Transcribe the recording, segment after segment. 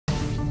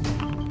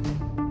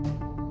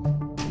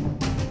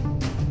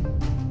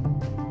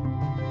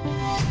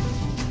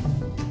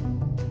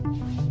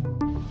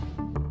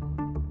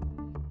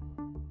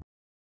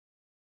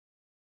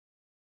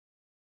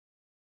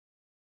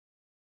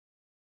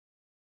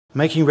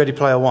Making Ready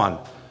Player One.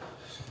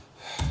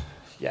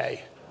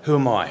 Yay. Who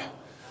am I?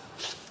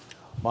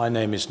 My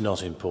name is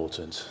not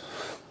important.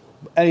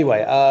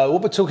 Anyway,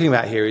 what we're talking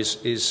about here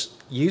is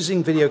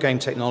using video game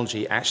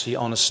technology actually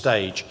on a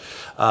stage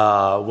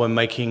when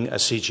making a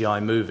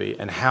CGI movie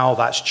and how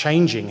that's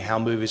changing how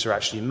movies are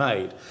actually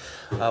made.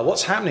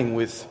 What's happening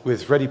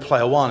with Ready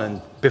Player One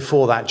and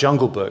before that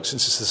Jungle Book,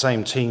 since it's the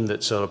same team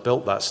that sort of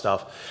built that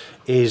stuff,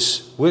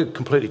 is we're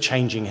completely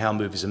changing how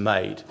movies are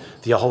made.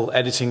 The whole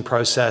editing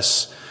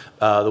process,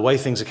 the way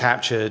things are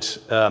captured,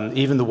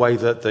 even the way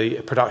that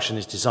the production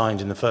is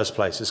designed in the first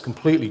place is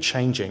completely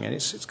changing, and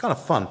it's kind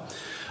of fun.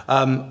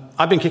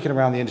 I've been kicking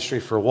around the industry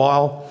for a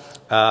while,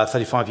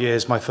 35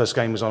 years. My first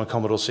game was on a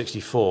Commodore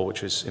 64,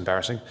 which was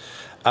embarrassing.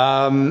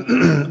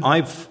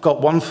 I've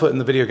got one foot in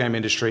the video game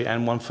industry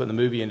and one foot in the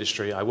movie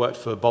industry. I worked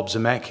for Bob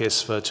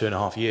Zemeckis for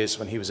 2.5 years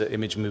when he was at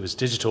Image Movers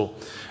Digital,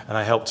 and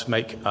I helped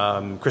make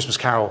Christmas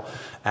Carol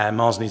and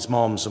Mars Needs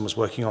Moms, and was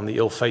working on the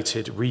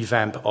ill-fated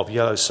revamp of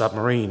Yellow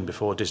Submarine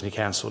before Disney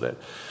cancelled it.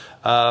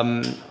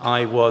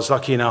 I was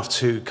lucky enough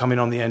to come in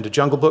on the end of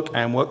Jungle Book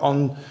and work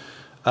on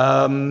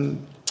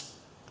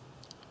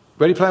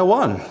Ready Player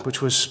One, which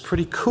was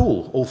pretty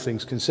cool, all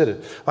things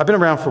considered. I've been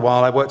around for a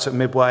while. I worked at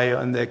Midway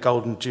in their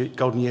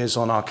golden years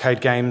on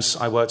arcade games.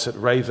 I worked at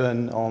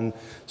Raven on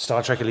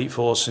Star Trek Elite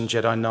Force and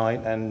Jedi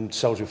Knight and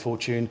Soldier of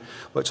Fortune.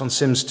 Worked on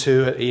Sims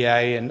 2 at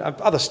EA and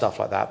other stuff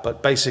like that.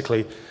 But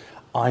basically,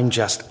 I'm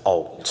just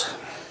old.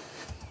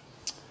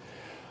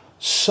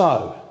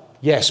 So,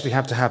 yes, we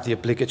have to have the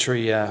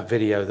obligatory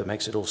video that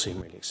makes it all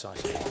seem really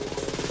exciting.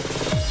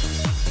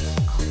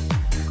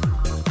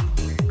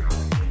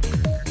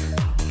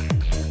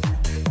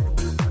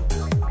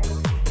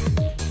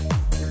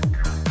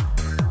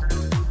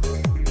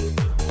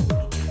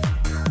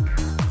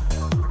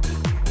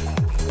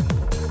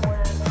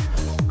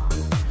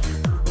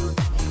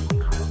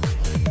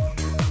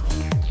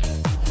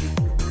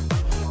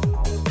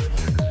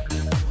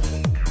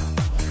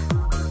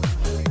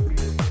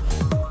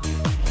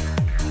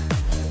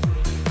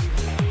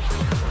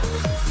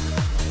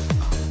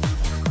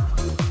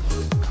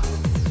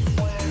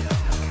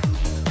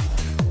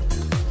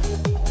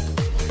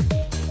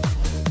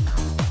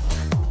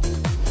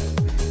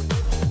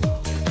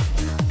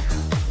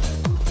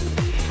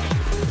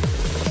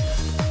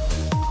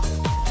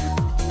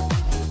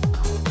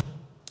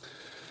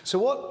 So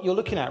what you're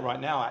looking at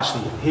right now,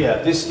 actually,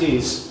 here, this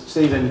is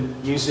Stephen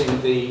using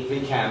the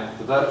VCam,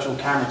 the virtual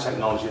camera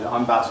technology that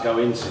I'm about to go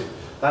into.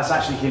 That's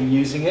actually him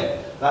using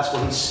it. That's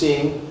what he's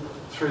seeing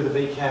through the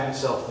VCam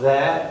itself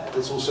there.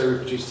 It's also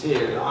reproduced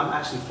here. And I'm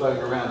actually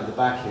floating around in the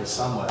back here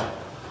somewhere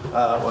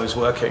while he's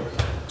working.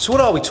 So what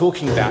are we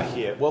talking about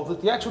here? Well,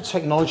 the actual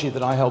technology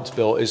that I helped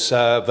build is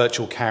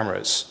virtual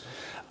cameras.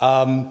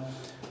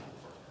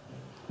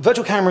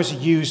 Virtual cameras are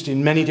used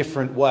in many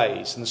different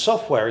ways, and the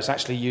software is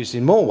actually used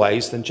in more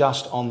ways than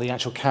just on the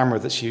actual camera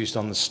that's used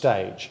on the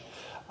stage.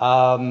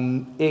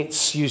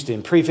 It's used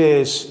in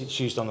previs, it's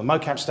used on the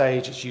mocap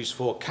stage, it's used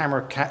for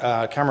camera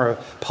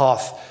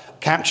path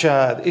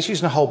capture. It's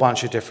used in a whole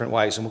bunch of different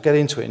ways, and we'll get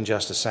into it in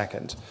just a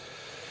second.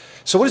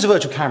 So what is a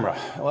virtual camera?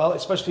 Well,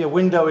 it's supposed to be a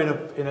window in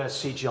a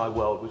CGI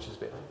world, which is a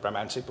bit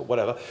romantic, but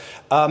whatever.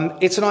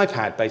 It's an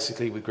iPad,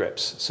 basically, with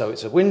grips. So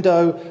it's a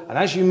window, and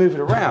as you move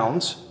it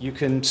around, you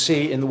can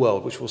see in the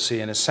world, which we'll see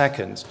in a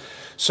second.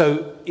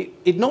 So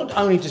it not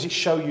only does it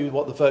show you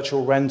what the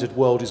virtual rendered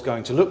world is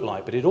going to look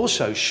like, but it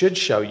also should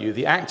show you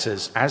the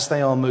actors as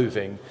they are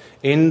moving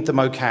in the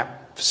mocap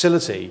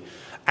facility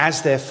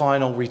as their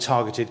final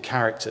retargeted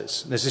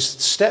characters. There's this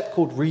step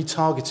called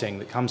retargeting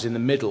that comes in the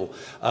middle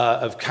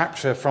of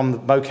capture from the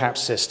mocap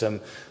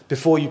system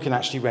before you can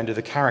actually render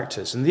the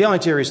characters. And the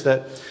idea is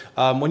that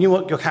when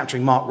you're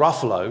capturing Mark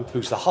Ruffalo,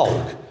 who's the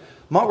Hulk,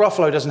 Mark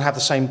Ruffalo doesn't have the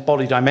same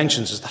body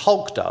dimensions as the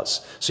Hulk does.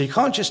 So you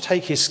can't just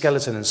take his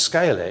skeleton and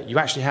scale it. You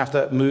actually have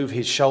to move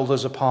his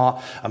shoulders apart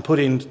and put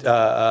in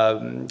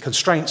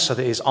constraints so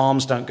that his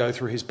arms don't go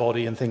through his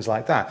body and things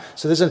like that.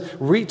 So there's a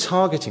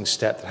retargeting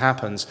step that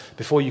happens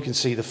before you can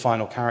see the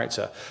final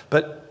character.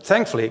 But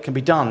thankfully, it can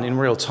be done in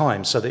real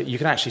time so that you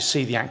can actually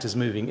see the actors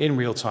moving in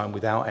real time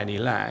without any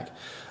lag.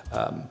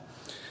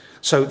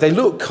 So they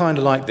look kind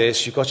of like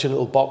this. You've got your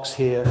little box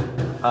here.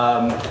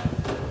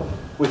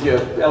 With your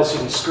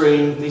LCD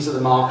screen, these are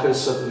the markers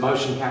so that the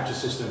motion capture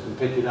system can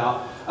pick it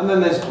up. And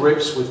then there's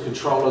grips with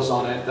controllers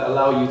on it that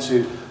allow you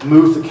to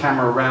move the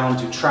camera around,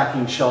 do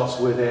tracking shots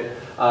with it,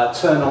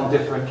 turn on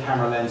different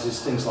camera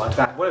lenses, things like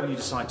that, whatever you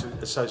decide to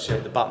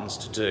associate the buttons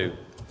to do.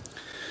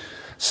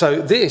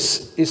 So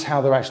this is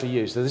how they're actually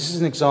used. So this is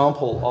an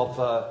example of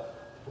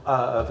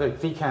a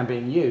VCam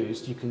being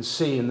used. You can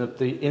see in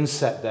the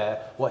inset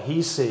there what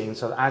he's seeing,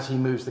 so that as he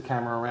moves the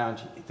camera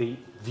around, the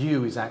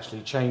view is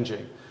actually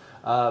changing.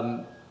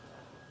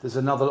 There's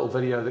another little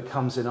video that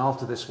comes in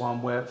after this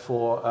one where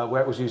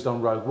it was used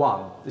on Rogue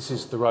One. This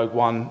is the Rogue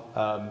One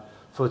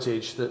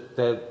footage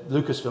that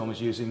Lucasfilm is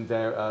using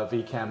their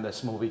VCam, their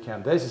small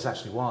VCam. Theirs is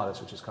actually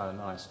wireless, which is kind of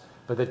nice.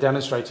 But they're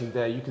demonstrating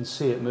there. You can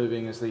see it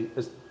moving as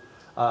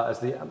as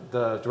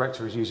the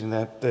director is using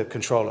the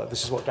controller.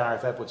 This is what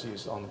Gareth Edwards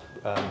used on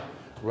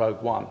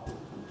Rogue One.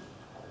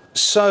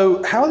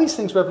 So how are these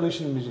things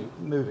revolutionary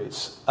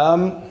movies?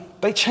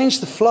 They change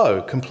the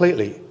flow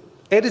completely.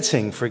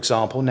 Editing, for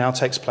example, now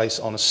takes place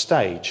on a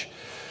stage.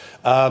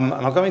 And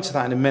I'll go into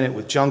that in a minute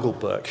with Jungle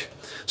Book.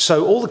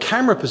 So all the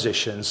camera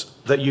positions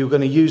that you're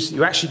going to use,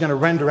 you're actually going to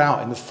render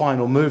out in the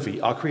final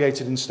movie, are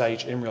created in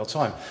stage in real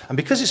time. And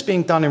because it's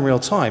being done in real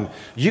time,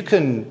 you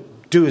can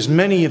do as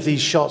many of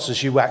these shots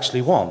as you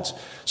actually want.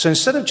 So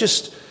instead of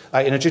just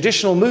in a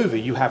traditional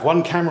movie, you have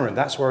one camera and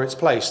that's where it's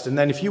placed. And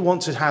then if you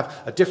want to have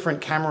a different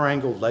camera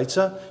angle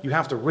later, you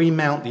have to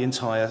remount the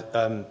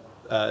entire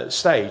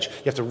stage.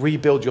 You have to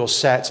rebuild your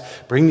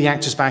set, bring the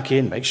actors back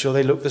in, make sure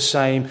they look the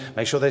same,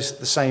 make sure there's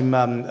the same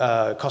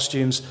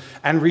costumes,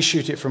 and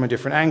reshoot it from a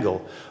different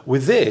angle.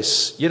 With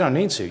this, you don't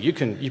need to.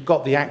 You've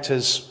got the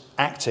actors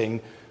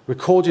acting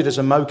recorded as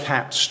a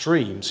mocap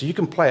stream, so you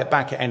can play it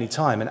back at any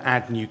time and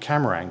add new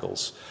camera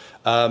angles.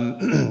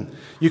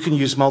 You can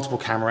use multiple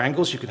camera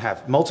angles. You can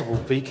have multiple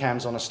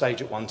V-cams on a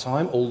stage at one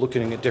time, all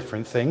looking at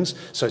different things.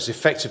 So it's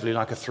effectively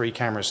like a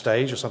 3-camera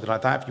stage or something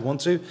like that if you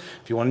want to.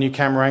 If you want a new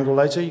camera angle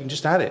later, you can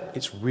just add it.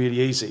 It's really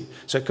easy.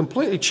 So it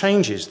completely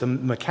changes the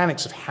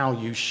mechanics of how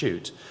you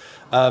shoot.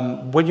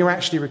 When you're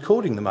actually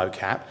recording the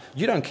mocap,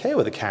 you don't care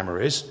where the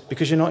camera is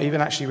because you're not even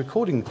actually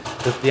recording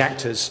the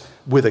actors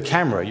with a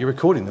camera. You're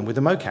recording them with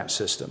the mocap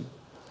system.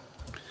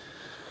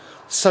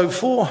 So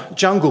for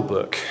Jungle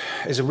Book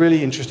is a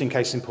really interesting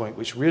case in point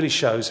which really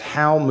shows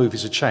how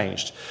movies have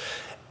changed.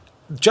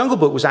 Jungle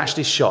Book was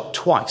actually shot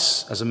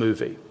twice as a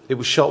movie. It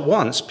was shot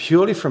once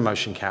purely from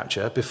motion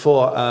capture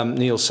before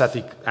Neil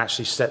Sethi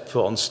actually stepped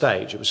foot on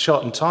stage. It was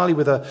shot entirely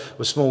with a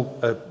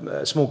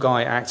small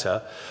guy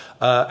actor,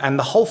 and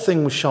the whole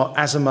thing was shot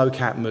as a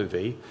mocap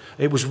movie.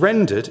 It was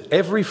rendered,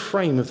 every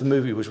frame of the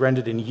movie was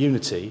rendered in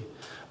Unity.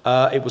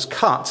 It was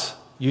cut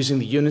using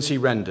the Unity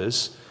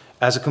renders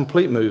as a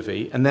complete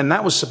movie, and then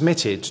that was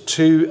submitted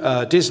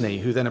to Disney,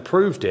 who then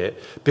approved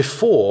it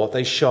before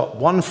they shot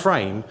one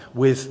frame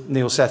with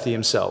Neil Sethi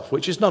himself,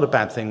 which is not a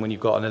bad thing when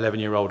you've got an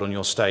 11-year-old on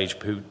your stage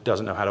who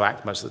doesn't know how to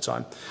act most of the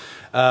time.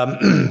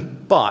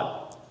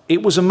 But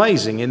it was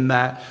amazing in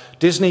that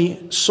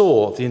Disney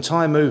saw the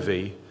entire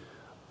movie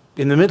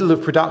in the middle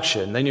of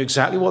production. They knew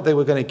exactly what they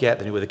were going to get.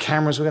 They knew where the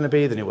cameras were going to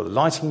be. They knew what the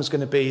lighting was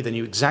going to be. They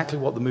knew exactly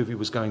what the movie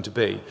was going to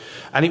be.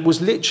 And it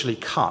was literally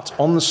cut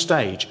on the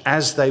stage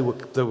as they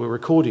were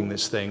recording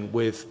this thing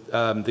with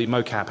the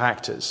mocap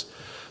actors.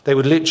 They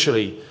would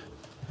literally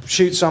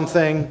shoot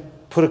something,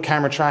 put a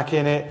camera track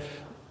in it.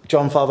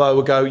 John Favreau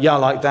would go, yeah, I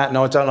like that.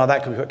 No, I don't like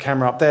that. Can we put a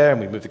camera up there?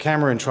 And we'd move the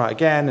camera and try it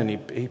again. And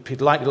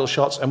he'd like little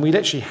shots. And we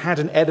literally had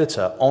an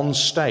editor on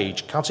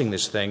stage cutting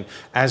this thing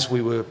as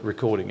we were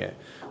recording it,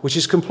 which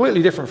is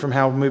completely different from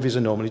how movies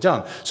are normally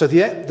done. So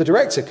the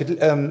director could,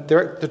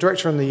 the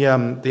director and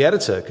the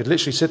editor could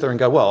literally sit there and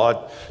go, well,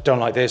 I don't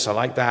like this, I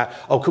like that.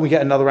 Oh, can we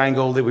get another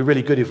angle? That would be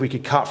really good if we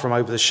could cut from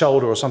over the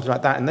shoulder or something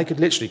like that. And they could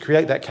literally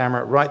create that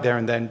camera right there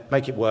and then,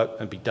 make it work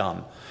and be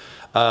done.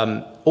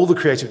 All the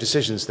creative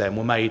decisions then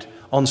were made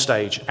on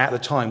stage at the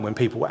time when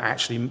people were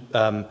actually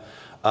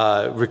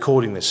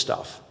recording this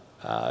stuff.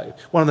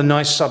 One of the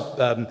nice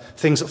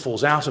things that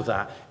falls out of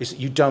that is that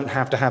you don't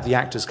have to have the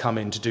actors come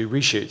in to do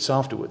reshoots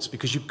afterwards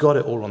because you've got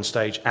it all on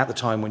stage at the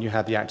time when you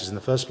had the actors in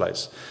the first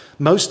place.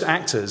 Most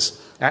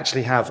actors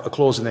actually have a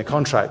clause in their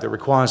contract that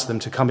requires them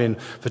to come in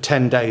for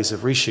 10 days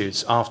of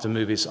reshoots after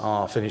movies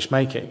are finished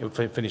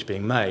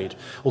being made.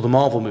 All the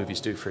Marvel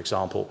movies do, for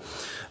example.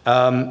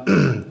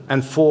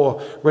 And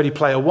for Ready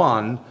Player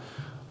One,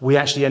 we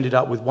actually ended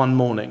up with one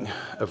morning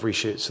of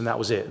reshoots, and that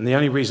was it. And the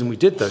only reason we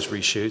did those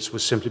reshoots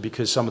was simply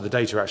because some of the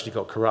data actually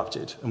got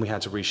corrupted, and we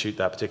had to reshoot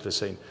that particular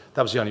scene.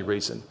 That was the only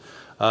reason.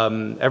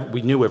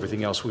 We knew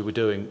everything else we were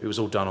doing. It was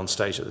all done on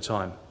stage at the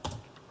time.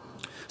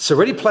 So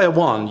Ready Player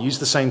One used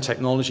the same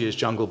technology as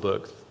Jungle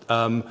Book,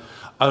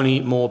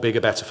 only more,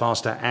 bigger, better,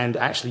 faster, and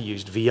actually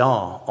used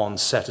VR on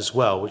set as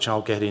well, which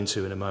I'll get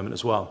into in a moment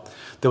as well.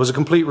 There was a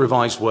complete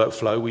revised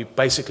workflow. We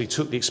basically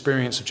took the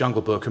experience of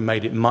Jungle Book and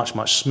made it much,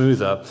 much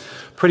smoother.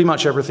 Pretty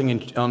much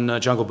everything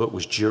on Jungle Book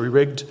was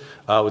jury-rigged,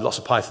 with lots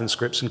of Python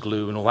scripts and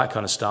glue and all that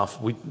kind of stuff.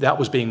 That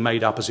was being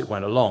made up as it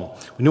went along.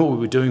 We knew what we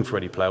were doing for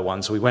Ready Player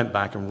One, so we went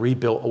back and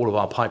rebuilt all of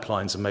our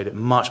pipelines and made it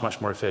much, much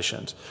more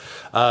efficient.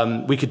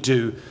 We could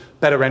do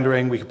better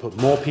rendering. We could put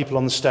more people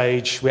on the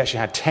stage. We actually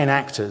had 10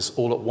 actors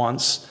all at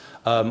once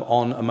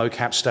on a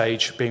mocap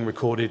stage being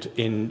recorded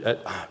in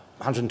at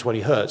 120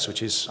 hertz,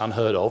 which is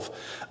unheard of.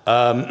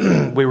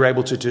 We were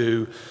able to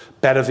do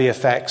better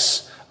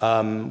VFX.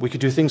 We could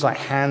do things like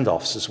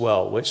handoffs as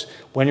well, which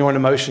when you're on a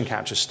motion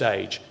capture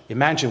stage,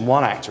 imagine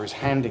one actor is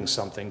handing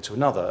something to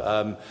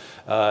another.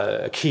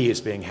 A key is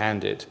being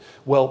handed.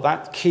 Well,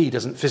 that key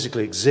doesn't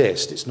physically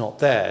exist. It's not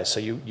there. So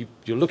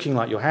you're looking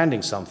like you're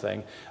handing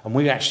something, and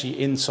we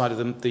actually, inside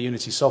of the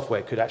Unity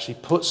software, could actually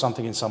put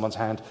something in someone's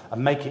hand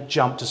and make it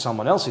jump to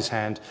someone else's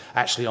hand,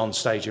 actually on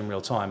stage in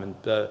real time.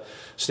 And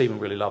Stephen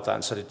really loved that,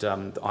 and so did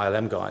the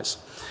ILM guys.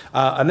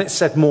 And it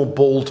said more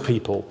bald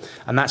people,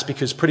 and that's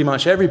because pretty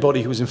much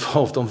everybody who was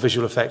involved on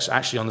visual effects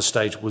actually on the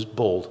stage was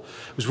bald.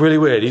 It was really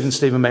weird. Even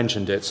Stephen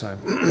mentioned it. So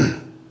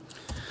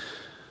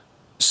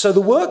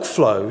the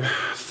workflow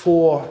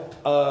for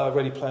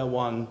Ready Player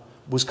One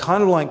was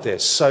kind of like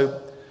this.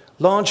 So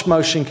large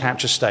motion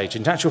capture stage.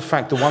 In actual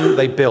fact, the one that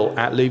they built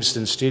at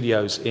Leavesden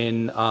Studios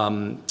in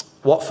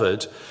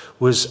Watford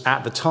was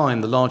at the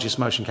time the largest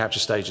motion capture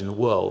stage in the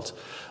world.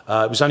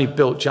 It was only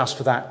built just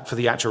for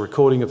the actual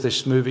recording of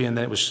this movie, and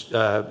then it was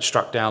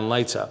struck down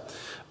later.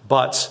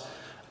 But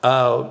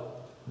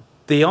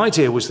the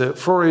idea was that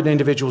for an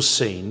individual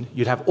scene,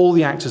 you'd have all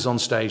the actors on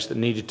stage that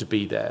needed to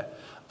be there.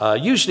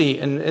 Usually,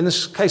 in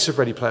this case of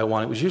Ready Player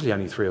One, it was usually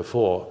only 3 or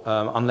 4,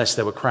 unless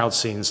there were crowd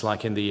scenes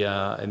like in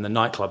the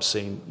nightclub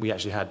scene. We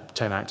actually had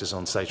 10 actors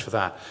on stage for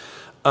that.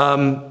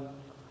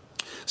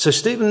 So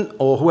Stephen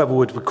or whoever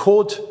would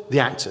record the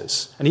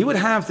actors, and he would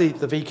have the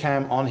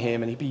VCam on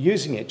him, and he'd be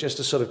using it just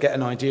to sort of get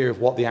an idea of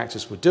what the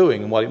actors were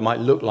doing and what it might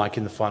look like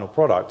in the final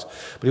product.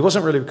 But he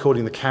wasn't really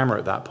recording the camera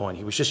at that point.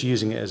 He was just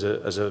using it as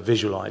a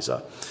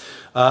visualizer.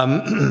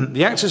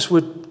 The actors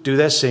would do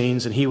their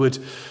scenes, and he would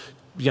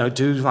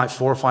do like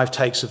 4 or 5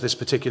 takes of this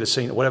particular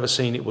scene, or whatever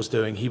scene it was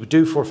doing. He would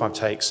do 4 or 5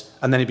 takes,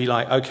 and then he'd be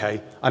like,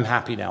 okay, I'm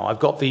happy now. I've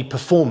got the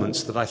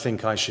performance that I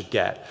think I should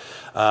get.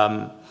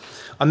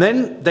 And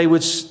then they'd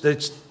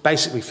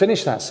basically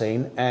finish that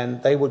scene,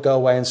 and they would go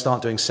away and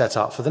start doing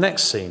setup for the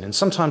next scene. And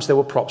sometimes there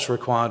were props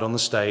required on the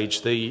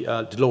stage. The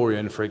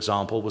DeLorean, for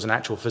example, was an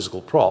actual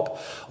physical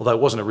prop, although it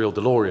wasn't a real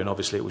DeLorean,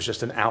 obviously. It was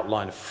just an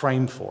outline of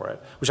frame for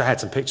it, which I had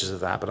some pictures of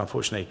that, but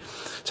unfortunately,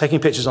 taking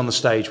pictures on the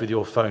stage with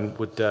your phone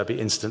would be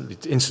instant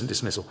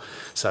dismissal,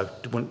 so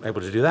weren't able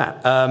to do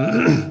that.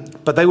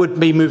 But they would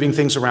be moving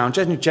things around,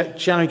 generally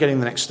getting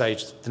the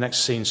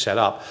next scene set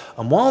up.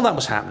 And while that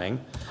was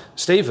happening,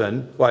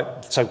 Stephen,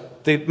 so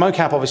the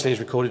mocap obviously is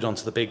recorded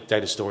onto the big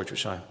data storage,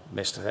 which I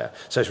missed there.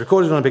 So it's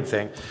recorded on a big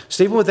thing.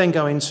 Stephen would then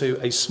go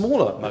into a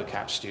smaller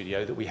mocap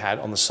studio that we had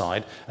on the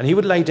side, and he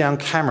would lay down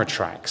camera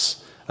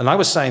tracks. And I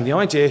was saying the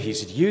idea,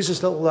 he'd use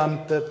his little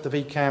the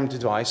VCam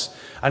device,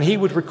 and he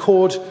would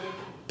record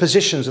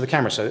positions of the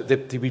camera. So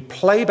he would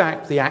play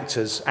back the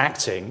actors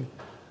acting,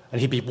 and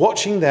he'd be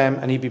watching them,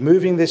 and he'd be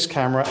moving this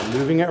camera and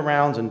moving it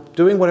around and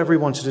doing whatever he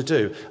wanted to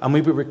do. And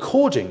we'd be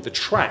recording the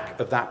track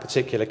of that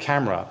particular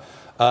camera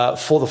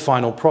for the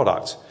final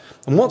product.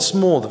 And what's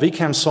more, the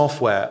VCam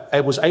software,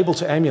 it was able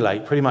to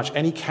emulate pretty much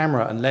any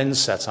camera and lens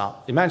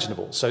setup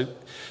imaginable. So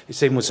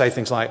Stephen would say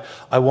things like,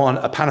 I want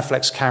a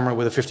Panaflex camera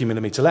with a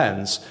 50mm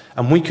lens,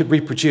 and we could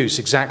reproduce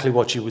exactly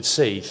what you would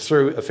see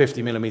through a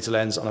 50mm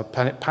lens on a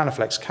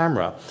Panaflex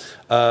camera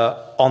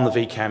on the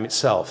VCam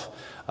itself.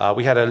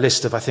 We had a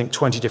list of, I think,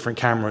 20 different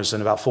cameras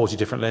and about 40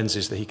 different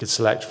lenses that he could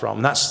select from.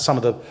 And that's some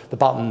of the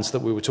buttons that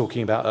we were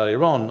talking about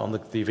earlier on the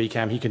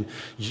VCam. He can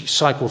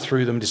cycle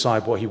through them,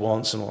 decide what he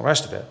wants, and all the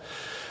rest of it.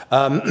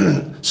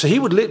 So he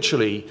would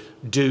literally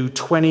do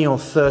 20 or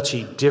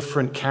 30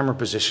 different camera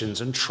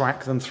positions and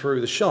track them through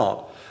the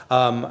shot.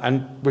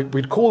 And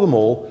we'd call them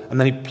all, and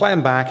then he'd play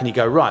them back, and he'd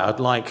go, right,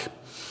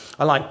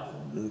 I like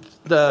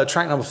the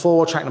track number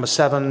 4, track number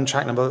 7,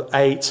 track number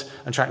 8,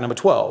 and track number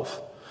 12.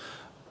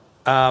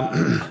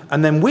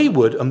 And then we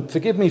would,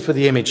 forgive me for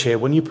the image here,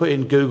 when you put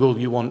in Google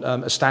you want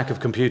a stack of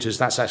computers,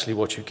 that's actually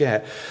what you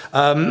get.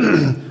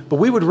 But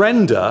we would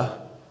render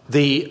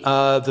the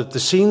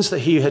scenes that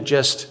he had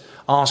just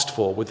asked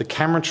for with the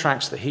camera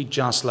tracks that he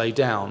just laid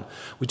down.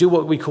 We do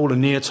what we call a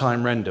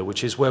near-time render,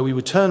 which is where we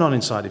would turn on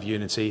inside of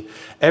Unity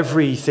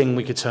everything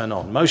we could turn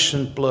on.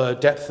 Motion, blur,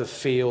 depth of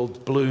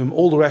field, bloom,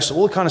 all the rest,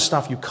 all the kind of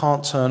stuff you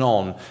can't turn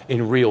on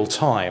in real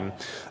time.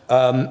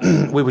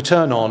 We would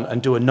turn on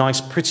and do a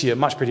nice,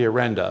 much prettier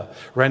render,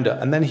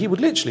 and then he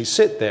would literally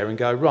sit there and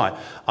go, right,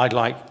 I'd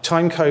like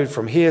time code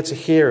from here to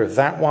here of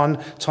that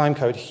one, time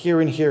code here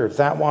and here of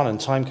that one,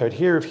 and time code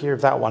here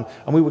of that one,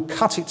 and we would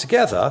cut it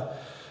together,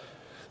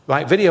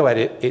 like video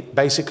edit it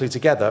basically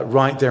together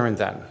right there and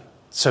then.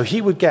 So he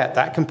would get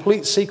that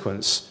complete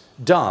sequence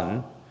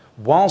done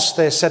whilst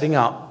they're setting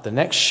up the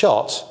next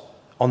shot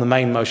on the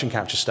main motion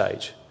capture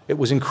stage. It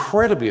was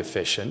incredibly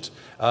efficient.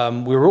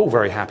 We were all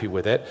very happy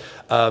with it.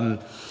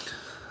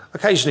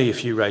 Occasionally a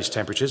few raised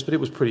temperatures, but it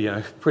was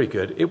pretty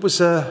good. It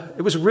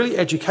was really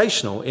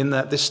educational in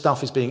that this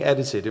stuff is being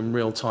edited in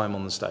real time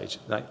on the stage.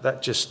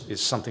 That just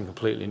is something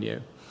completely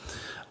new.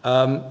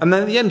 And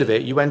then at the end of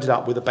it, you ended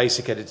up with a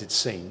basic edited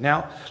scene.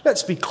 Now,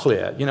 let's be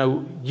clear. You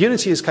know,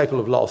 Unity is capable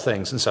of a lot of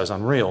things, and so is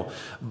Unreal,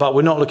 but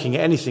we're not looking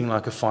at anything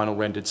like a final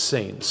rendered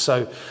scene.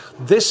 So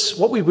this,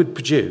 what we would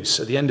produce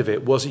at the end of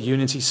it was a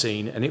Unity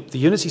scene, and the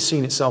Unity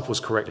scene itself was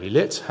correctly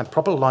lit, had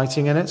proper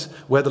lighting in it,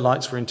 where the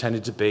lights were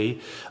intended to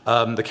be.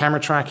 The camera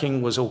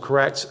tracking was all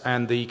correct,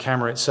 and the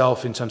camera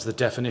itself, in terms of the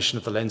definition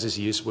of the lenses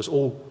used, was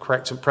all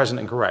correct and present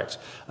and correct.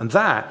 And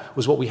that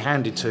was what we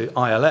handed to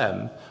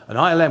ILM, and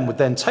ILM would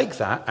then take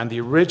that and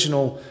the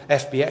original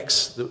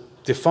FBX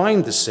that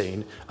defined the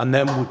scene, and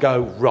then would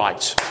go,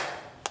 right,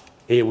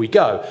 here we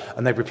go.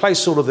 And they'd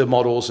replace all of the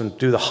models and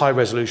do the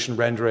high-resolution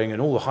rendering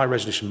and all the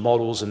high-resolution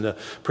models and the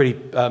pretty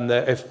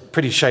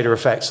shader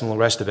effects and all the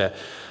rest of it.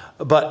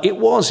 But it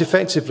was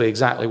effectively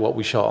exactly what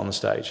we shot on the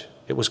stage.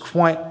 It was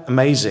quite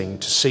amazing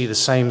to see the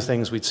same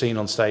things we'd seen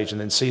on stage and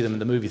then see them in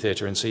the movie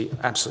theatre and see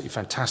absolutely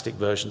fantastic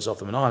versions of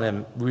them. And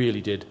ILM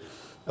really did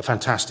a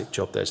fantastic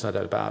job there, there's no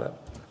doubt about it.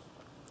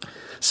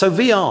 So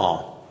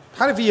VR,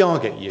 how did VR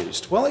get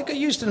used? Well, it got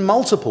used in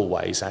multiple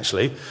ways,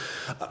 actually.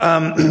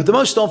 The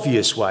most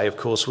obvious way, of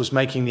course, was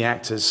making the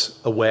actors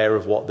aware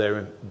of what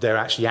they're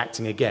actually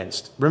acting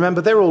against. Remember,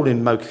 they're all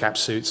in mocap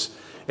suits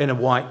in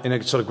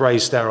a sort of grey,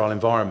 sterile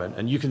environment,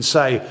 and you can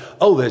say,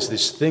 "Oh, there's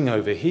this thing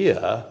over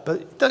here,"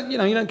 but you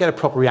don't get a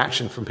proper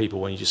reaction from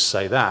people when you just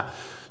say that.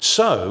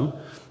 So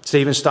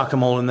Stephen stuck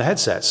them all in the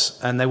headsets,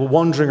 and they were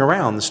wandering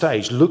around the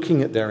stage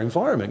looking at their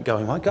environment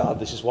going, my God,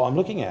 this is what I'm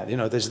looking at. You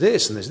know, there's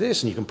this and there's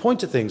this, and you can point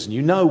to things and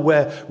you know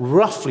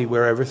roughly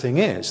where everything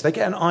is. They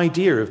get an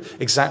idea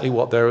of exactly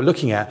what they're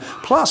looking at,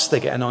 plus they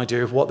get an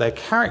idea of what their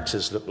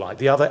characters look like,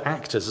 the other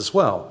actors as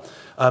well.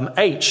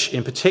 H,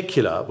 in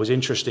particular, was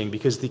interesting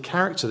because the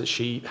character that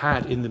she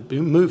had in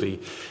the movie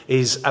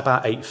is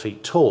about 8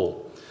 feet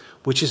tall,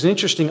 which is an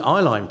interesting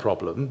eyeline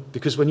problem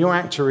because when your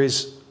actor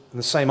is in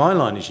the same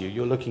eyeline as you,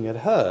 you're looking at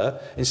her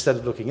instead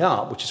of looking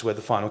up, which is where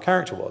the final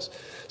character was.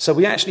 So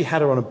we actually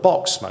had her on a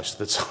box most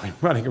of the time,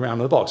 running around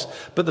on a box.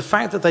 But the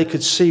fact that they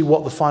could see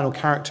what the final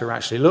character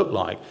actually looked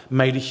like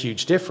made a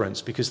huge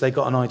difference because they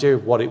got an idea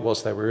of what it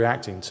was they were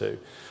reacting to.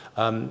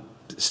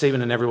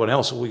 Stephen and everyone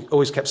else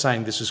always kept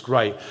saying this was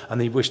great, and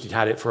they wished he'd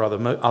had it for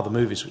other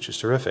movies, which was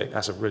terrific.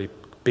 That's a really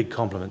big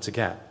compliment to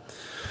get.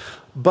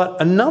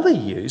 But another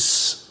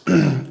use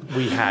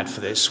we had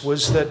for this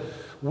was that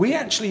we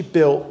actually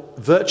built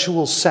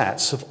virtual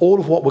sets of all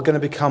of what were going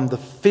to become the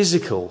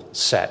physical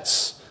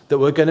sets that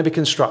were going to be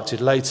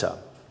constructed later.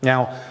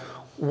 Now,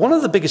 one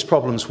of the biggest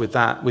problems with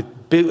that, with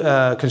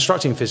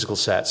constructing physical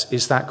sets,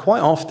 is that quite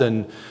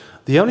often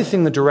the only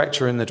thing the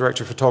director and the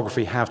director of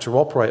photography have to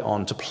operate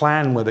on to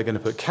plan where they're going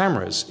to put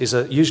cameras is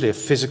usually a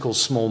physical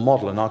small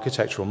model, an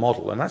architectural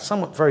model, and that's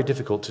somewhat very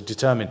difficult to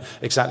determine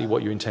exactly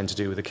what you intend to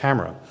do with the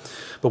camera.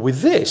 But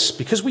with this,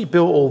 because we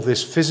built all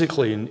this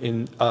physically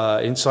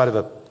inside of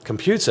a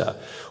computer,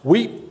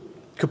 we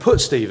could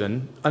put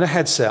Stephen on a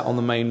headset on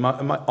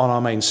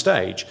our main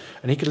stage,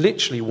 and he could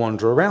literally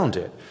wander around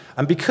it.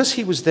 And because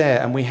he was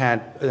there and we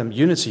had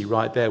Unity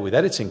right there with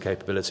editing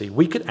capability,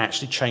 we could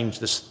actually change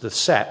the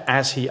set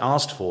as he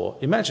asked for.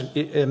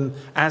 Imagine,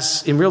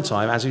 as in real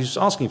time, as he was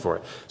asking for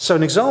it. So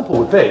an example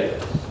would be,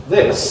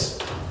 this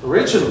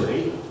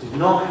originally did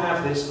not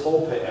have this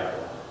pulpit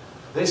area.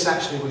 This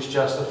actually was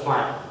just a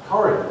flat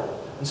corridor.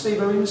 And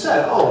Stephen even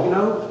said, oh, you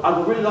know, I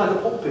would really like a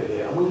pulpit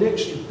here. And we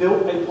literally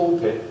built a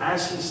pulpit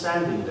as he's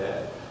standing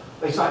there.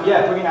 He's like,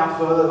 yeah, bring it out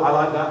further. I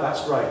like that.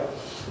 That's great.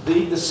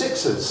 The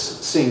Sixers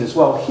scene as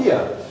well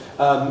here,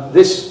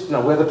 this, you know,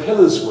 where the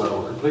pillars were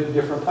completely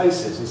different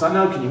places. He's like,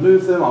 no, can you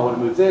move them? I want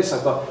to move this.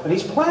 And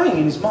he's planning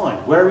in his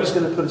mind where he's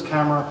going to put his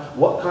camera,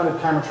 what kind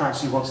of camera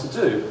tracks he wants to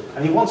do.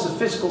 And he wants a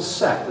physical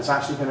set that's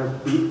actually going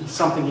to be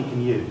something he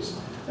can use.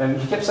 And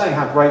he kept saying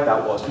how great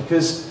that was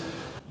because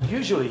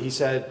usually, he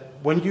said,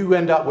 when you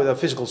end up with a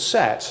physical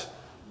set,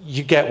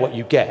 you get what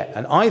you get.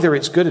 And either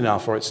it's good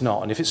enough or it's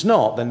not. And if it's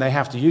not, then they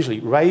have to usually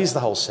raise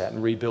the whole set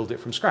and rebuild it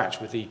from scratch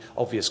with the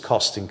obvious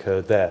cost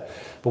incurred there.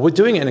 But we're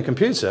doing it in a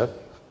computer.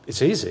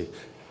 It's easy.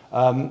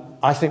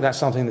 I think that's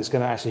something that's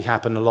going to actually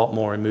happen a lot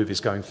more in movies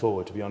going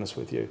forward, to be honest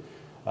with you.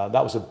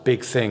 That was a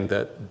big thing,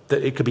 that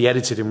it could be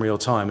edited in real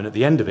time. And at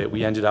the end of it,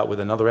 we ended up with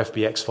another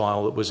FBX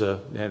file that was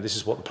this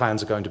is what the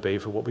plans are going to be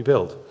for what we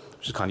build,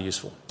 which is kind of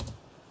useful.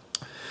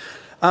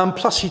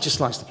 Plus, he just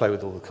likes to play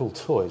with all the cool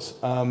toys.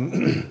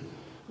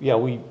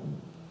 Yeah,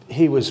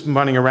 he was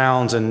running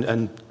around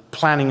and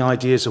planning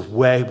ideas of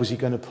where was he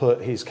going to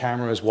put his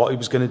cameras, what he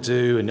was going to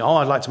do, and oh,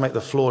 I'd like to make the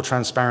floor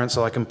transparent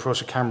so I can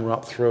push a camera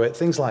up through it,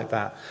 things like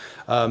that.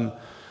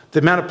 The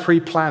amount of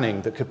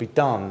pre-planning that could be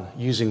done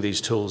using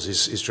these tools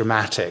is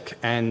dramatic,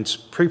 and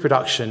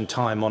pre-production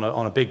time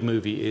on a big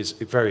movie is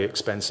very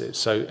expensive.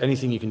 So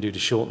anything you can do to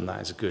shorten that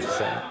is a good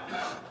thing.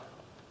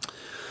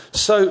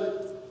 So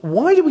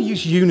why do we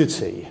use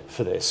Unity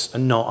for this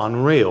and not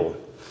Unreal?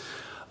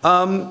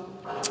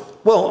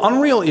 Well,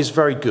 Unreal is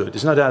very good,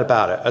 there's no doubt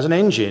about it. As an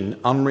engine,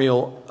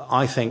 Unreal,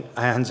 I think,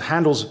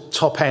 handles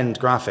top-end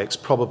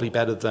graphics probably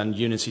better than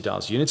Unity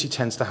does. Unity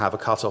tends to have a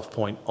cut-off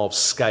point of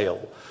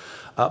scale.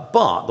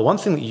 But the one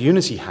thing that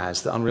Unity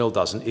has that Unreal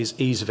doesn't is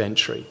ease of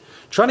entry.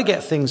 Trying to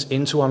get things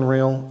into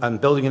Unreal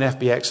and building an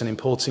FBX and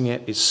importing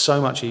it is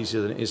so much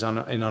easier than it is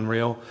in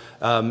Unreal.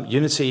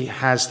 Unity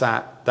has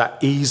that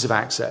ease of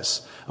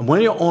access. And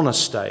when you're on a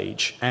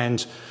stage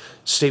and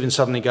Stephen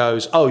suddenly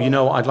goes, oh, you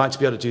know, I'd like to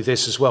be able to do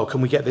this as well.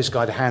 Can we get this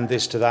guy to hand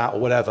this to that or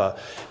whatever?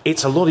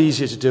 It's a lot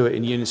easier to do it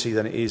in Unity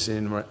than it is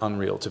in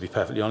Unreal, to be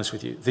perfectly honest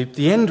with you.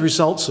 The end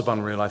results of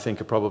Unreal, I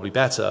think, are probably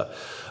better.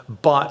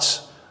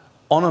 But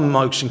on a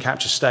motion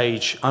capture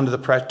stage, under the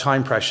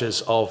time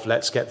pressures of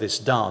let's get this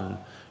done,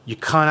 you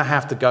kind of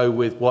have to go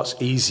with what's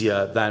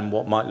easier than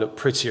what might look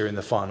prettier in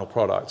the final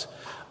product.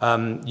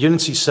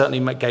 Unity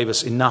certainly gave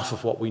us enough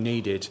of what we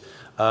needed.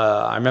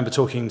 I remember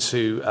talking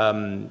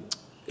to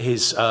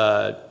his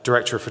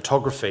director of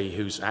photography,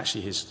 who's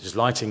actually his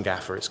lighting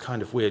gaffer. It's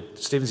kind of weird.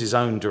 Stephen's his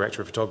own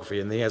director of photography,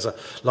 and he has a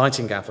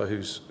lighting gaffer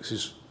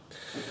who's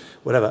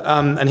whatever.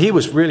 And he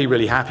was really,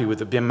 really happy with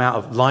the amount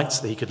of lights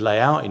that he could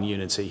lay out in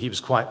Unity. He was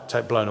quite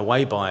blown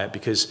away by it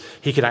because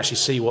he could actually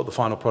see what the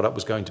final product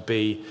was going to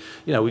be.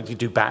 You know, we could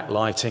do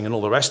backlighting and all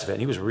the rest of it,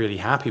 and he was really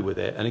happy with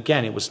it. And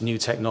again, it was new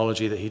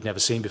technology that he'd never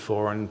seen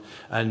before,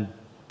 and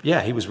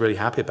yeah, he was really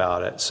happy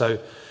about it. So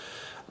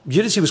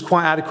Unity was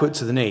quite adequate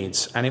to the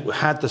needs, and it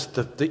had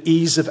the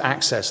ease of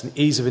access and the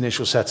ease of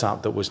initial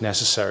setup that was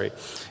necessary.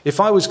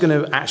 If I was going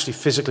to actually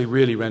physically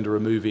really render a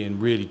movie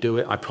and really do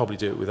it, I'd probably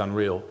do it with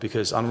Unreal,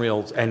 because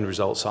Unreal's end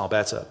results are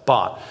better.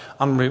 But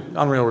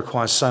Unreal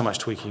requires so much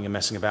tweaking and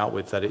messing about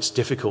with that it's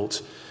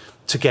difficult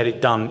to get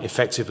it done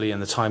effectively in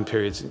the time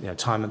periods,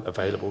 time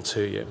available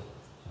to you.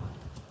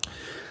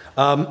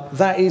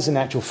 That is in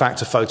actual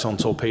fact a photon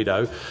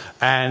torpedo,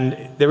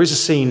 and there is a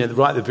scene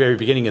right at the very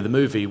beginning of the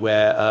movie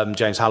where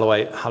James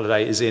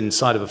Halliday is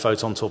inside of a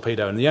photon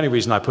torpedo, and the only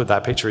reason I put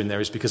that picture in there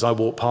is because I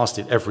walk past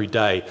it every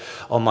day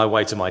on my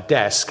way to my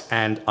desk,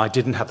 and I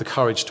didn't have the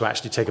courage to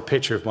actually take a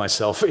picture of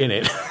myself in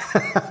it.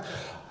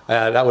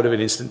 That would have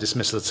been instant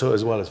dismissal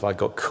as well if I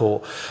got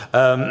caught,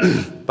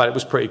 but it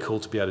was pretty cool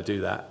to be able to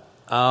do that.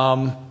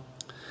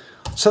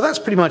 So that's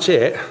pretty much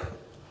it.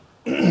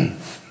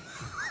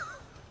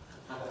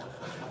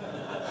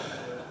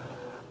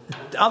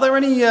 Are there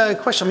any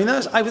questions? I mean,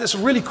 that's a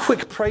really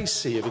quick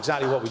précis of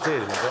exactly what we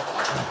did.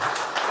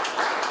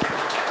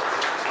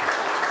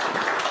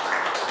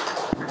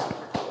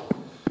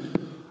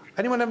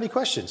 Anyone have any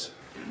questions?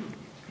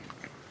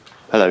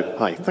 Hello,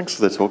 hi. Thanks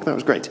for the talk. That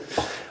was great.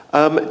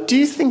 Do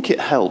you think it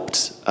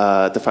helped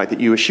the fact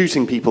that you were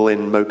shooting people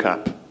in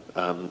mocap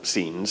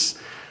scenes,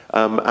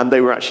 and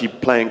they were actually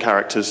playing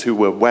characters who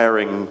were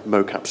wearing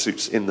mocap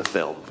suits in the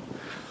film?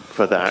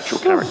 For the actual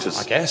characters?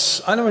 I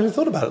guess. I never really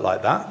thought about it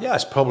like that. Yeah,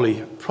 it's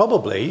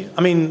probably.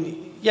 I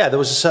mean, yeah, there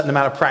was a certain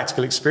amount of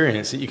practical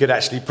experience that you could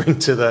actually bring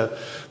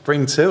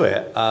to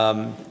it.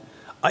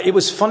 It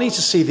was funny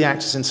to see the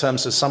actors in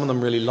terms of some of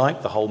them really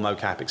liked the whole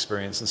mocap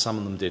experience and some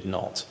of them did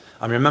not.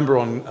 I remember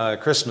on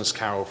Christmas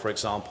Carol, for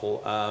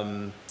example,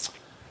 I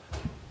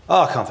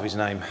can't think of his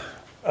name.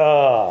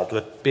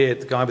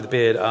 The guy with the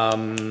beard.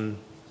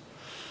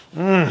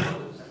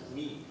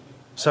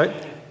 Sorry?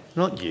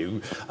 Not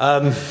you.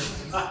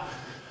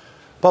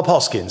 Bob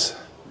Hoskins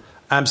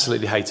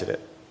absolutely hated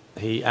it.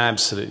 He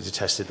absolutely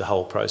detested the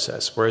whole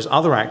process, whereas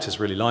other actors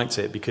really liked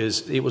it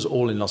because it was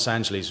all in Los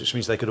Angeles, which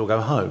means they could all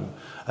go home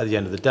at the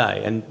end of the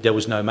day, and there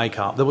was no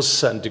makeup. There was a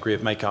certain degree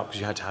of makeup because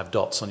you had to have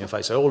dots on your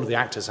face, so all of the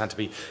actors had to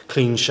be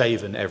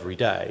clean-shaven every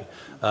day.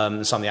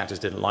 Some of the actors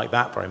didn't like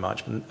that very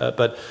much,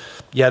 but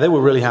yeah, they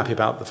were really happy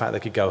about the fact they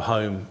could go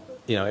home,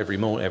 every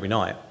morning, every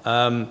night.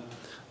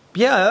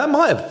 Yeah, that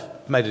might have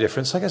made a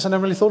difference. I guess I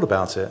never really thought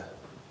about it.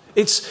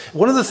 It's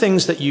one of the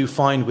things that you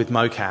find with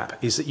mocap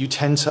is that you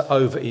tend to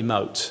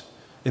over-emote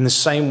in the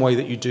same way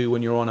that you do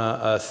when you're on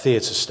a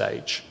theatre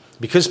stage.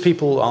 Because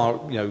people are,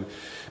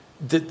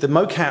 the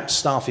mocap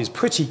stuff is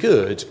pretty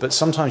good, but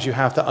sometimes you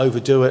have to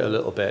overdo it a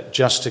little bit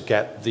just to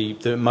get the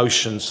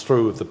emotions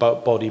through of the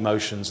body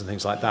motions and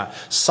things like that.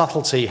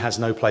 Subtlety has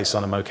no place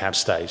on a mocap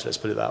stage, let's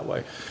put it that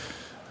way.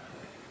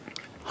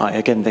 Hi,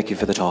 again, thank you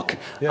for the talk.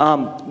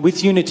 Yeah.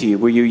 With Unity,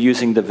 were you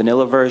using the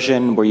vanilla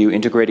version? Were you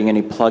integrating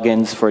any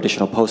plugins for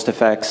additional post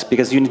effects?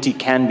 Because Unity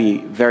can be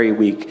very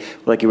weak,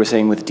 like you were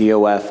saying with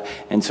DOF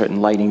and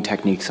certain lighting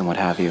techniques and what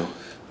have you.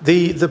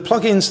 The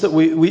plugins that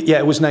yeah,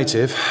 it was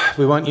native.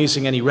 We weren't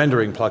using any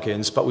rendering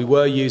plugins, but we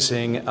were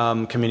using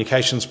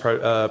communications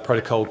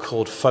protocol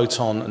called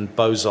Photon and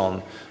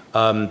Boson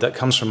that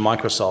comes from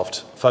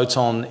Microsoft.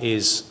 Photon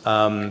is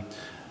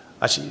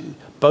actually,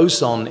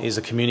 Boson is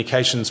a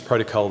communications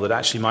protocol that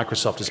actually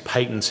Microsoft has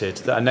patented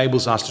that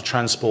enables us to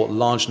transport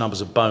large numbers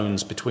of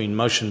bones between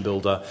Motion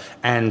Builder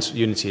and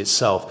Unity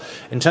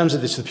itself. In terms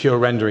of the pure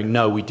rendering,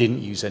 no, we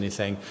didn't use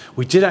anything.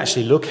 We did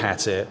actually look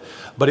at it,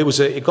 but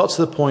it got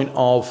to the point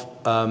of,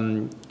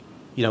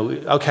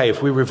 okay,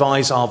 if we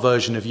revise our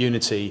version of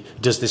Unity,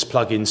 does this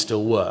plugin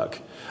still work?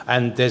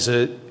 And there's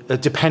a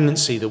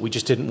dependency that we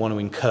just didn't want to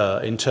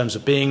incur in terms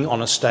of being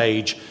on a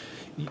stage.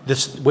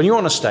 When you're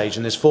on a stage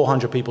and there's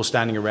 400 people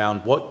standing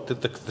around,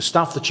 the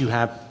stuff that you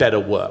have better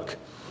work.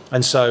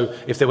 And so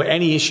if there were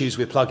any issues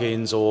with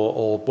plugins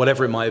or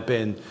whatever it might have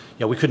been,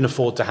 we couldn't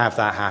afford to have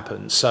that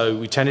happen. So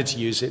we tended to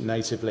use it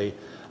natively.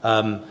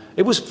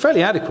 It was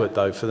fairly adequate,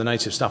 though, for the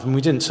native stuff. And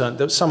we didn't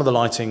turn, some of the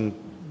lighting,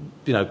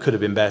 could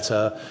have been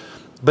better.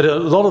 But a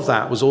lot of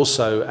that was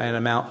also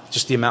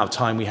just the amount of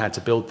time we had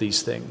to build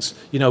these things.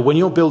 When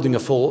you're building a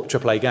full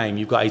AAA game,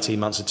 you've got 18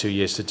 months or 2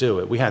 years to do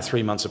it. We had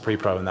 3 months of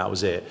pre-pro and that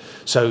was it.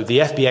 So the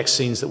FBX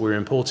scenes that we were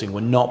importing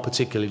were not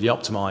particularly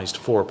optimized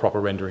for a proper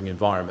rendering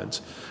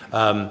environment.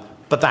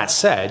 But that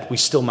said, we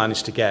still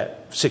managed to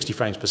get 60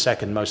 frames per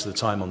second most of the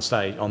time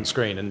on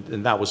screen,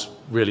 and that was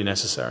really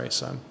necessary.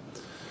 So.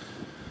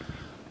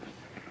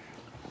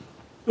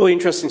 Really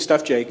interesting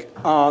stuff, Jake.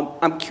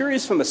 I'm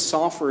curious from a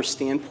software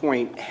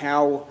standpoint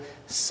how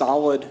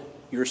solid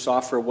your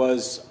software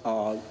was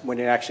when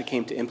it actually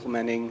came to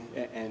implementing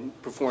and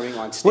performing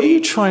on stage. What are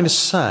you trying to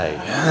say?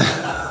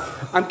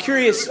 I'm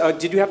curious,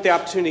 did you have the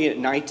opportunity at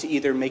night to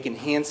either make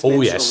enhancements or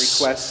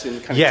requests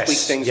and kind of tweak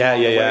things along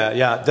the way?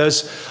 Yeah.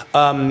 There's,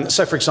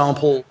 so, for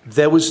example,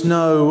 there was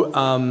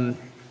no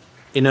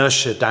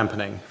inertia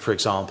dampening, for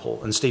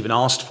example, and Stephen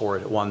asked for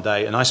it one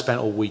day, and I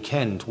spent all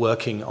weekend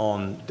working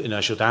on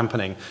inertial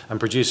dampening and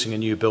producing a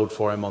new build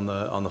for him on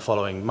the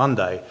following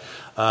Monday.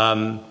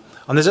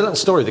 And there's a little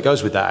story that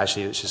goes with that,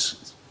 actually, which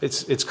is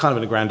it's kind of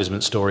an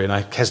aggrandizement story, and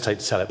I hesitate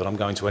to tell it, but I'm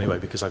going to anyway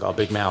because I got a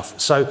big mouth.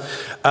 So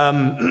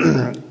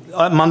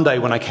on Monday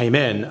when I came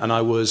in and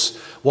I was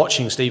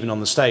watching Stephen on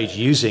the stage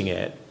using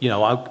it,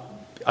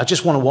 I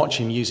just want to watch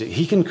him use it.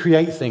 He can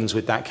create things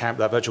with that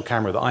virtual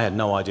camera that I had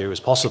no idea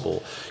was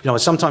possible.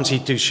 Sometimes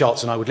he'd do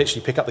shots and I would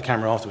literally pick up the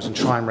camera afterwards and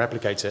try and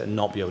replicate it and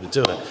not be able to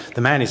do it.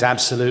 The man is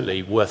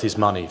absolutely worth his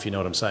money, if you know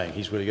what I'm saying.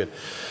 He's really good.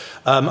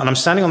 And I'm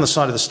standing on the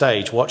side of the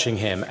stage watching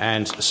him,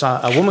 and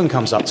a woman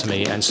comes up to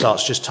me and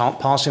starts just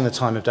passing the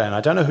time of day, and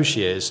I don't know who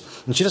she is,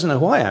 and she doesn't know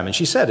who I am. And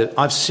she said,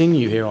 "I've seen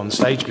you here on the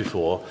stage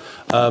before,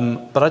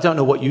 but I don't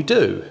know what you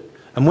do."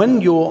 And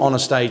when you're on a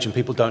stage and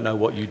people don't know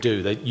what you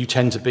do, you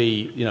tend to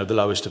be, the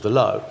lowest of the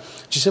low.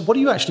 She said, "What do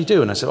you actually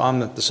do?" And I said, "I'm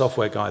the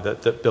software guy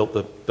that built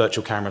the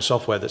virtual camera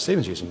software that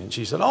Stephen's using." And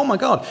she said, "Oh my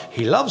God,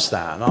 he loves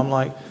that." And I'm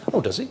like,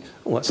 "Oh, does he?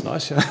 Oh, that's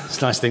nice.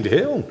 That's a nice thing to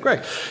hear. Oh, great.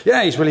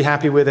 Yeah, he's really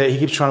happy with it. He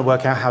keeps trying to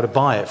work out how to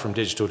buy it from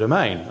Digital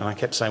Domain." And I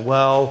kept saying,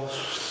 "Well,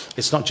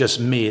 it's not just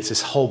me, it's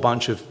this whole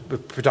bunch of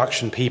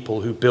production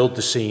people who build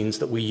the scenes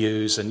that we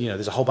use, and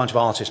there's a whole bunch of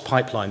artist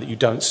pipeline that you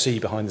don't see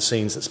behind the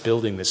scenes that's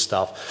building this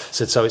stuff."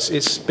 So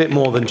it's a bit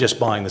more than just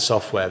buying the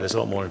software, there's a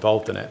lot more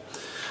involved in it.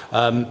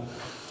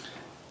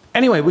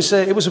 Anyway, it was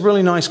a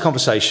really nice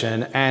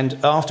conversation, and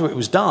after it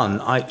was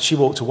done, she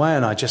walked away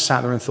and I just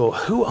sat there and thought,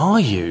 "Who are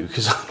you?"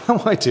 Because I had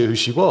no idea who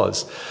she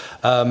was.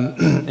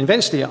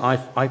 Eventually,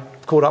 I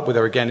caught up with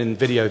her again in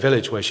Video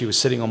Village, where she was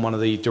sitting on one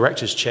of the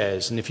director's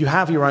chairs. And if you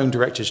have your own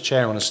director's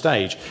chair on a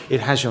stage,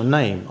 it has your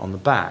name on the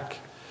back.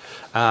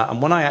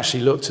 And when I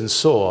actually looked and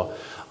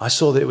I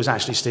saw that it was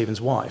actually Stephen's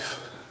wife,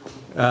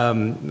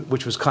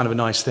 which was kind of a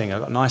nice thing. I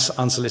got a nice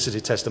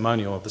unsolicited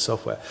testimonial of the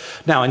software.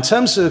 Now, in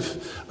terms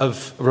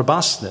of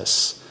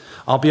robustness,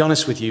 I'll be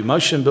honest with you,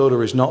 Motion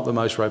Builder is not the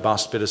most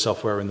robust bit of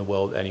software in the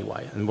world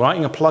anyway. And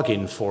writing a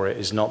plugin for it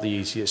is not the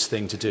easiest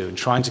thing to do. And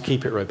trying to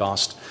keep it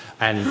robust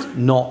and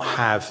not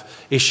have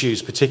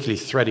issues, particularly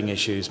threading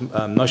issues.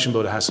 Motion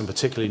Builder has some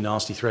particularly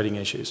nasty threading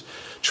issues.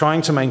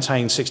 Trying to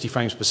maintain 60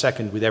 frames per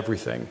second with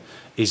everything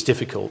is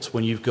difficult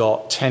when you've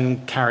got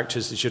 10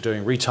 characters that you're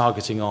doing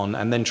retargeting on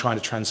and then trying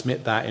to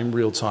transmit that in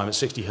real time at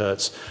 60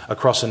 hertz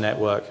across a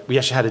network. We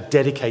actually had a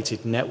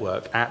dedicated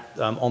network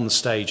on the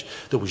stage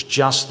that was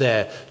just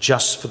there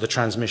just for the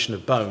transmission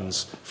of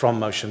bones from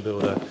Motion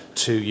Builder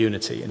to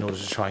Unity in order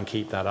to try and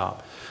keep that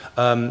up.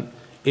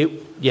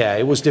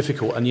 It was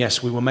difficult, and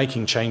yes, we were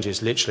making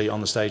changes literally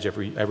on the stage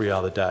every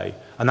other day,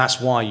 and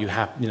that's why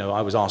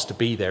I was asked to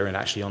be there and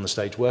actually on the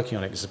stage working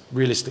on it, because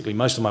realistically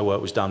most of my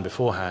work was done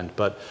beforehand,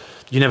 but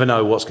you never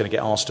know what's going to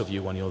get asked of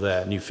you when you're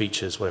there, new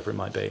features, whatever it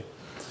might be.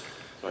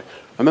 Right.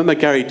 I remember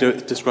Gary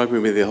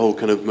describing me the whole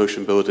kind of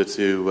Motion Builder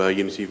to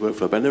Unity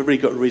workflow, but I never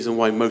really got a reason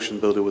why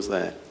Motion Builder was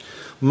there.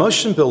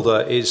 Motion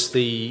Builder is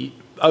the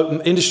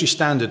industry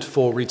standard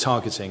for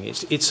retargeting.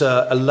 It's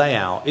a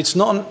layout. It's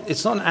not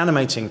an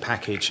animating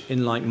package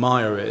in like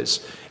Maya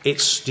is.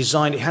 It's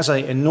designed, it has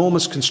an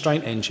enormous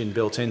constraint engine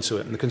built into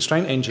it, and the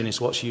constraint engine is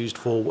what's used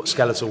for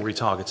skeletal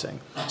retargeting.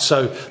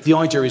 So the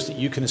idea is that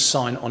you can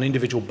assign on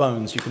individual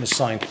bones, you can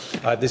assign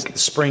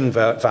spring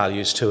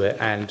values to it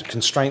and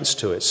constraints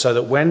to it, so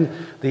that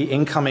when the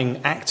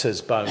incoming actor's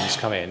bones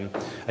come in,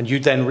 and you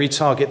then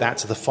retarget that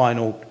to the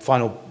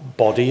final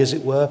body, as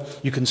it were,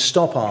 you can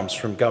stop arms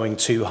from going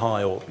too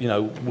high or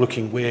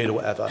looking weird or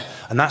whatever.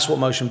 And that's what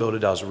Motion Builder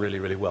does really,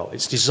 really well.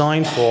 It's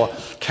designed for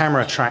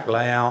camera track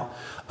layout.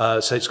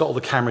 So it's got all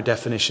the camera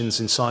definitions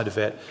inside of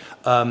it.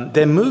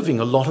 They're moving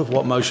a lot of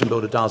what Motion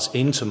Builder does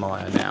into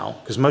Maya now,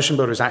 because Motion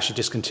Builder is actually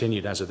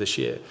discontinued as of this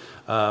year.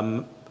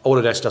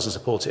 Autodesk doesn't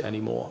support it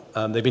anymore.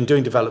 They've been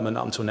doing development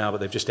up until now,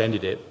 but they've just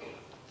ended it.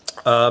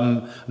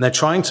 And they're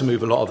trying to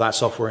move a lot of that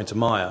software into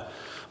Maya.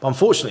 But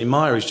unfortunately,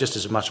 Maya is just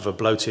as much of a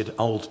bloated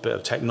old bit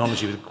of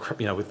technology with,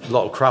 with a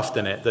lot of cruft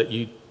in it that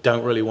you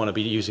don't really want to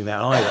be using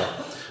that either.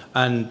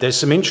 And there's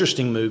some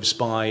interesting moves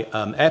by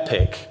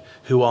Epic,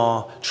 who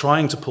are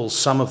trying to pull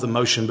some of the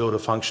motion builder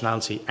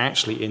functionality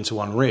actually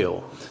into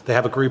Unreal. They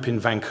have a group in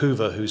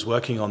Vancouver who's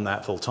working on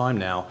that full time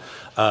now,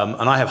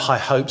 and I have high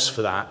hopes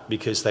for that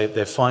because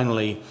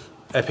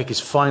Epic is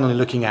finally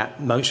looking at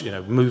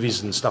motion,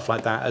 movies and stuff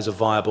like that as a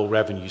viable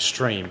revenue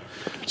stream.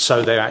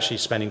 So they're actually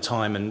spending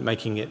time and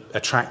making it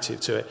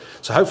attractive to it.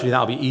 So hopefully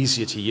that'll be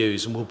easier to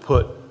use, and we'll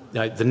put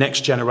the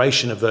next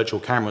generation of virtual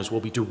cameras will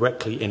be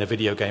directly in a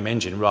video game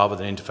engine rather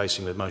than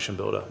interfacing with Motion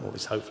Builder, or at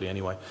least hopefully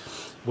anyway.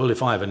 Well,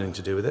 if I have anything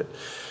to do with it.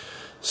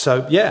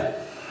 So, yeah.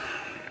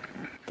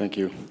 Thank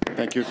you.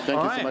 Thank you.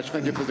 Thank you so much.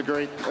 Thank you for the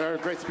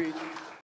great speech.